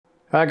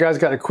Alright guys,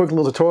 got a quick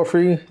little tutorial for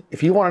you.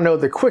 If you want to know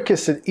the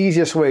quickest and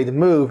easiest way to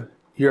move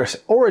your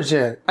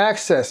origin,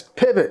 axis,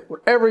 pivot,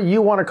 whatever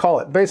you want to call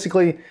it.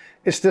 Basically,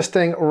 it's this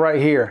thing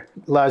right here.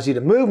 It allows you to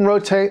move and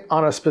rotate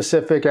on a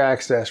specific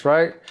axis,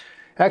 right?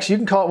 Actually, you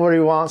can call it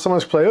whatever you want.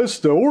 Someone's play, it's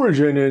the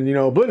origin in,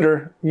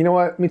 Blender. You know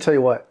what? Let me tell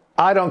you what.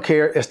 I don't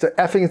care. It's the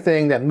effing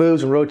thing that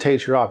moves and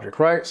rotates your object,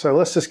 right? So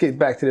let's just get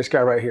back to this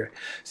guy right here.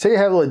 Say you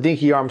have a little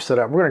dinky arm set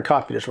up. We're going to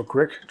copy this real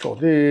quick. Control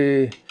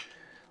D.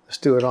 Let's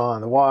do it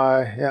on the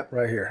Y. Yep,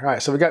 right here. All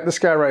right, so we got this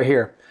guy right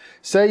here.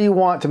 Say you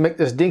want to make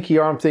this dinky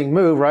arm thing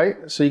move,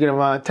 right? So you're going to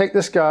want to take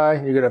this guy,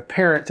 you're going to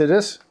parent to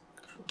this.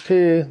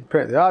 P,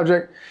 parent the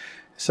object.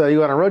 So you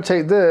want to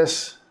rotate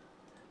this,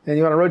 and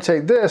you want to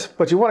rotate this,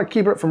 but you want to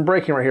keep it from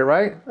breaking right here,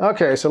 right?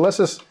 Okay, so let's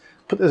just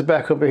put this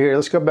back over here.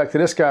 Let's go back to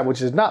this guy,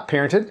 which is not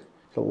parented.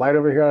 The light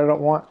over here I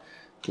don't want.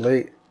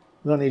 Delete.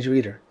 We don't need you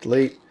either.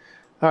 Delete.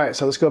 All right,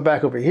 so let's go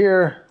back over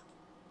here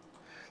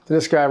to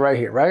this guy right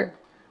here, right?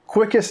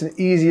 Quickest and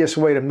easiest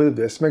way to move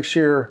this. Make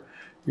sure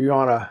you're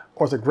on a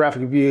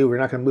orthographic view. We're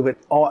not going to move it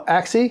all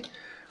axis.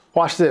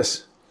 Watch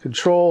this.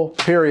 Control,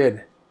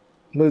 period.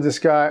 Move this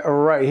guy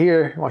right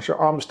here. You want your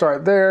arm to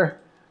start there.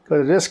 Go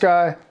to this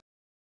guy.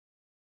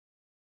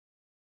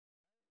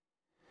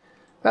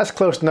 That's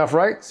close enough,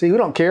 right? See, we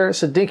don't care.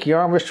 It's a dinky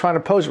arm. We're just trying to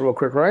pose it real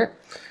quick, right?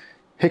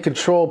 Hit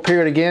control,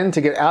 period again to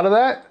get out of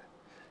that.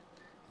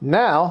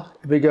 Now,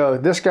 if we go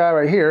this guy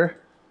right here,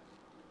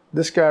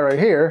 this guy right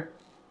here,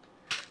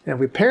 and if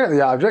we parent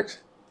the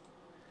object,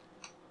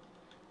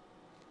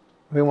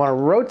 we want to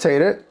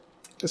rotate it.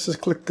 Let's just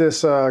click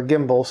this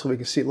gimbal so we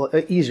can see it a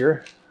little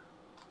easier.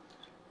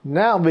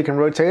 Now we can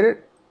rotate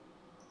it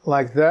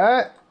like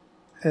that,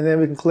 and then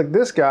we can click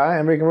this guy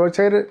and we can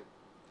rotate it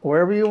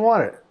wherever you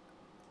want it.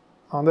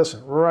 On this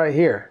one right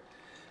here.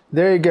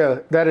 There you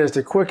go. That is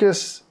the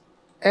quickest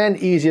and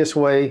easiest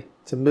way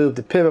to move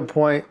the pivot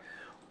point,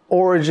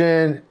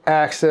 origin,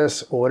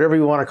 axis, or whatever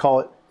you want to call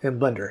it in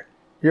Blender.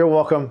 You're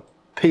welcome.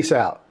 Peace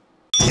out.